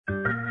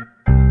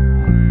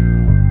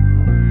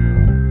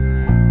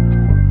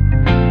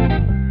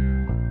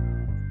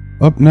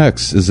Up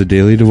next is a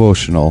daily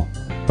devotional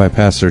by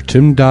Pastor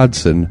Tim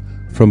Dodson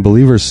from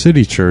Believers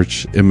City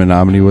Church in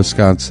Menominee,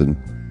 Wisconsin.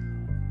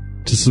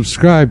 To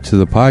subscribe to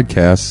the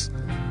podcast,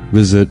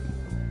 visit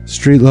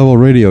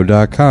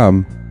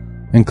streetlevelradio.com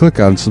and click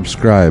on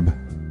subscribe.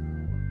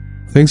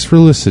 Thanks for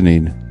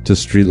listening to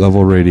Street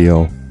Level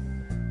Radio.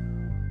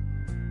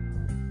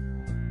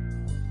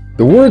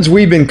 The words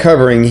we've been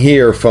covering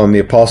here from the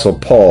Apostle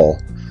Paul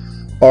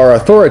are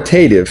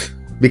authoritative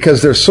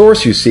because their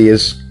source, you see,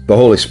 is the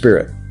Holy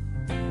Spirit.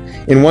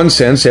 In one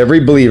sense, every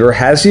believer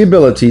has the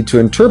ability to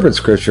interpret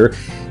Scripture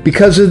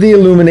because of the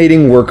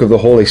illuminating work of the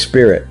Holy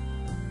Spirit.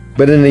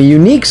 But in a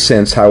unique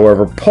sense,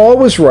 however, Paul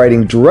was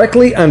writing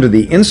directly under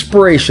the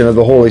inspiration of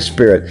the Holy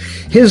Spirit.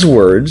 His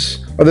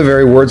words are the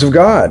very words of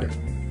God.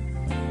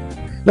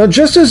 Now,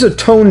 just as a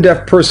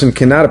tone-deaf person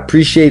cannot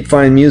appreciate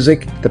fine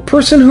music, the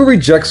person who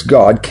rejects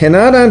God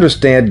cannot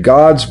understand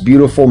God's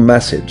beautiful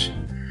message.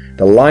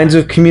 The lines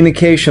of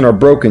communication are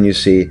broken, you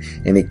see,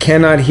 and he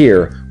cannot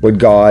hear what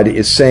God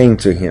is saying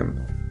to him.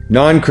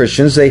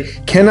 Non-Christians, they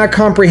cannot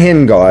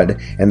comprehend God,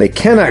 and they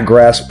cannot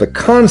grasp the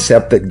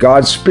concept that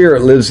God's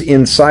Spirit lives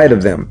inside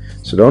of them.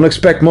 So don't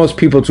expect most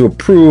people to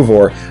approve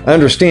or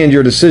understand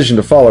your decision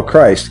to follow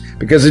Christ,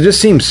 because it just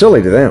seems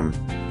silly to them.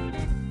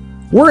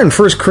 We're in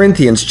 1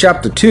 Corinthians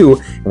chapter 2,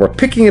 and we're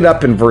picking it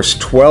up in verse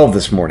 12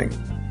 this morning.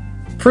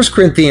 1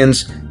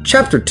 Corinthians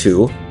chapter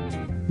 2,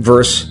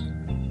 verse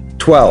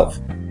 12.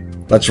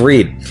 Let's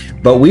read.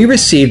 But we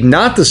received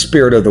not the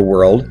spirit of the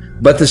world,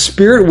 but the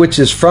Spirit which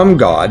is from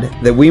God,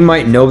 that we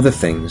might know the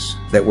things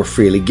that were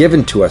freely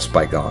given to us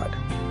by God.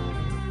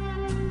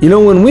 You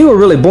know, when we were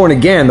really born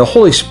again, the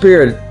Holy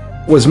Spirit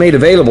was made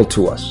available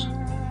to us.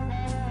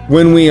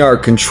 When we are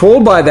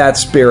controlled by that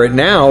Spirit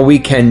now, we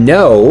can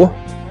know,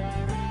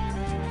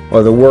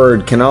 or the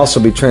word can also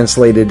be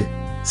translated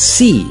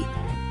see.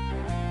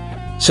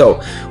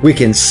 So, we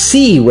can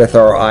see with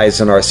our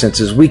eyes and our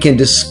senses. We can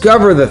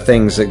discover the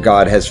things that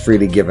God has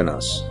freely given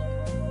us.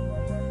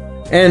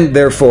 And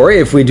therefore,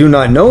 if we do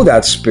not know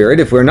that Spirit,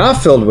 if we're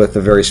not filled with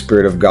the very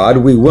Spirit of God,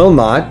 we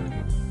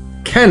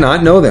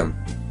cannot know them.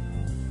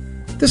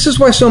 This is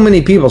why so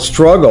many people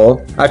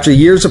struggle after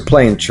years of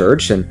playing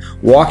church and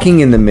walking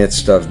in the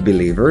midst of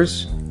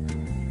believers.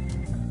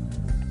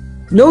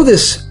 Know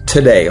this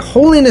today.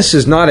 Holiness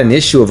is not an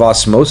issue of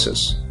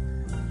osmosis.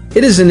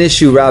 It is an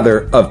issue,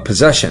 rather, of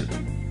possession.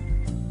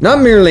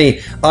 Not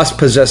merely us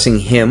possessing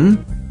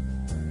Him,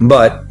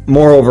 but,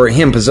 moreover,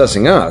 Him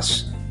possessing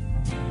us.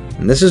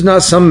 And this is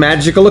not some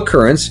magical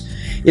occurrence.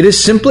 It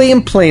is simply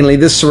and plainly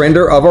the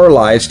surrender of our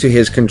lives to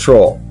His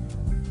control.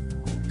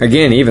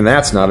 Again, even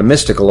that's not a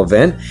mystical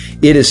event.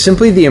 It is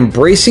simply the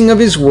embracing of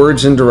His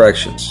words and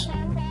directions.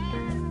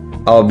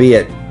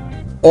 Albeit,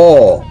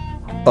 all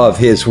of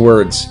His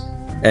words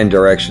and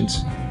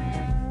directions.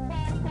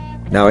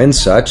 Now, in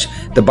such,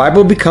 the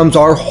Bible becomes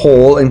our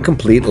whole and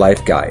complete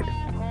life guide.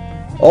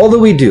 All that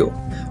we do,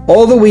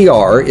 all that we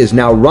are, is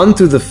now run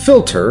through the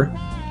filter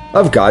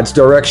of God's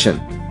direction.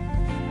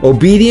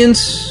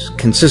 Obedience,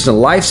 consistent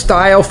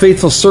lifestyle,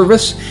 faithful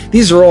service,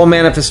 these are all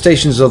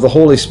manifestations of the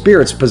Holy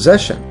Spirit's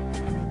possession.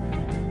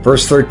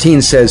 Verse 13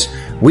 says,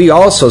 we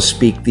also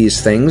speak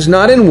these things,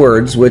 not in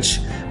words which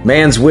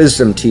man's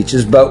wisdom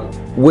teaches, but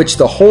which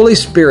the Holy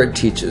Spirit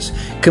teaches,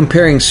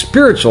 comparing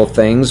spiritual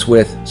things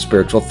with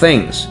spiritual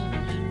things.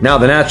 Now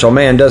the natural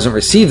man doesn't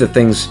receive the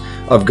things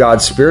of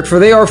God's Spirit, for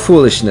they are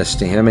foolishness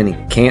to him, and he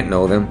can't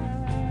know them,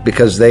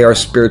 because they are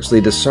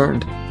spiritually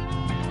discerned.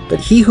 But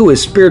he who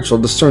is spiritual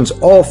discerns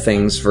all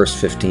things, verse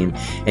 15,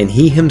 and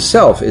he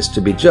himself is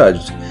to be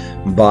judged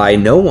by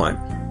no one.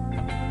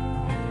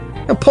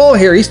 Now Paul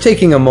here, he's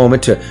taking a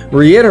moment to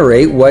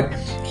reiterate what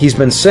he's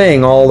been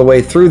saying all the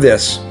way through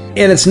this.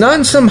 And it's not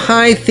in some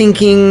high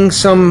thinking,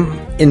 some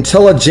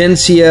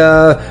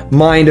intelligentsia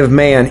mind of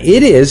man.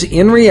 It is,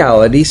 in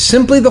reality,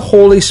 simply the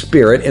Holy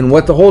Spirit and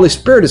what the Holy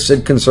Spirit has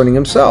said concerning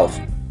himself.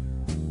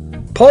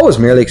 Paul was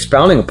merely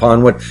expounding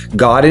upon what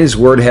God in His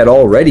Word had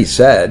already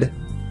said.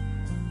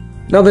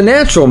 Now, the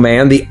natural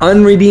man, the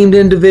unredeemed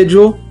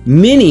individual,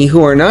 many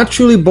who are not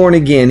truly born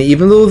again,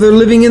 even though they're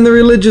living in the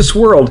religious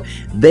world,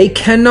 they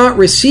cannot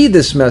receive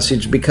this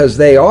message because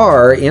they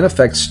are, in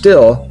effect,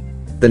 still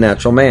the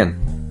natural man.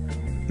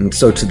 And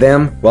so to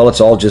them, well,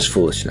 it's all just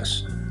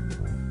foolishness.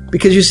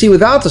 Because you see,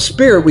 without the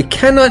Spirit, we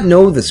cannot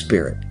know the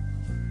Spirit.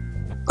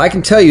 I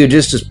can tell you,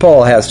 just as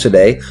Paul has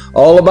today,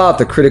 all about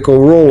the critical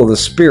role of the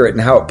Spirit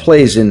and how it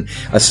plays in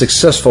a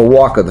successful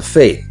walk of the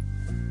faith.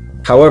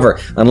 However,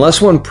 unless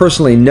one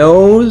personally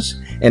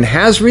knows and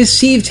has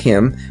received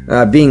Him,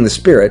 being the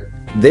Spirit,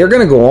 they're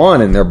going to go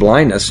on in their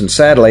blindness and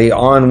sadly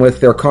on with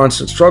their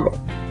constant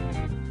struggle.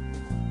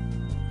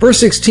 Verse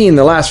 16,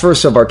 the last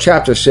verse of our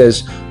chapter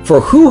says,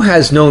 "For who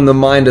has known the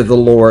mind of the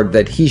Lord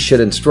that He should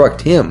instruct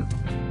him?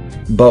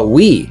 But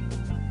we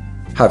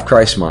have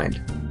Christ's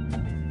mind."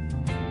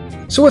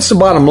 So what's the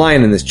bottom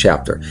line in this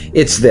chapter?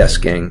 It's this,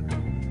 gang.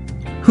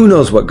 Who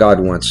knows what God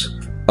wants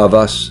of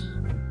us?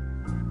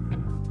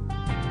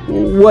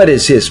 What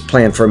is His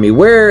plan for me?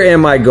 Where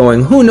am I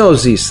going? Who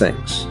knows these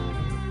things?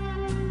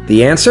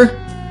 The answer?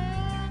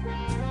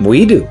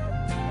 We do.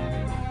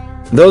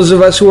 Those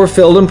of us who are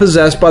filled and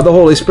possessed by the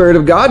Holy Spirit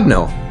of God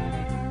know.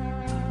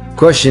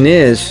 Question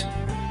is,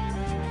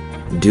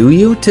 do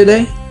you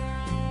today?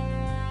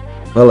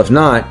 Well, if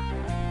not,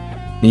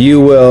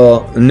 you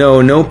will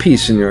know no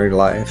peace in your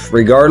life,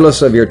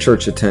 regardless of your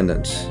church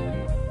attendance.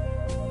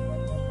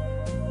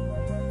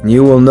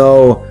 You will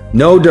know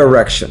no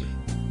direction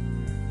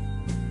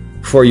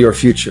for your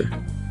future,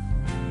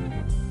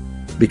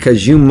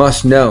 because you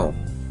must know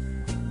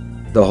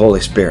the Holy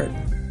Spirit.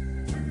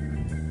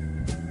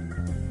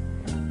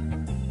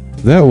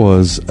 That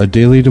was a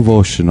daily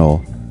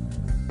devotional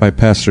by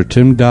Pastor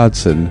Tim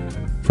Dodson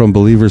from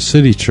Believer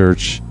City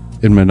Church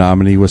in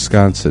Menominee,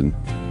 Wisconsin.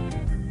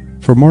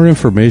 For more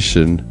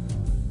information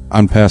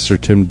on Pastor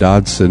Tim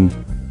Dodson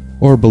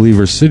or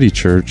Believer City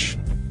Church,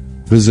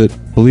 visit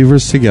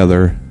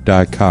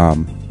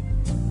believerstogether.com.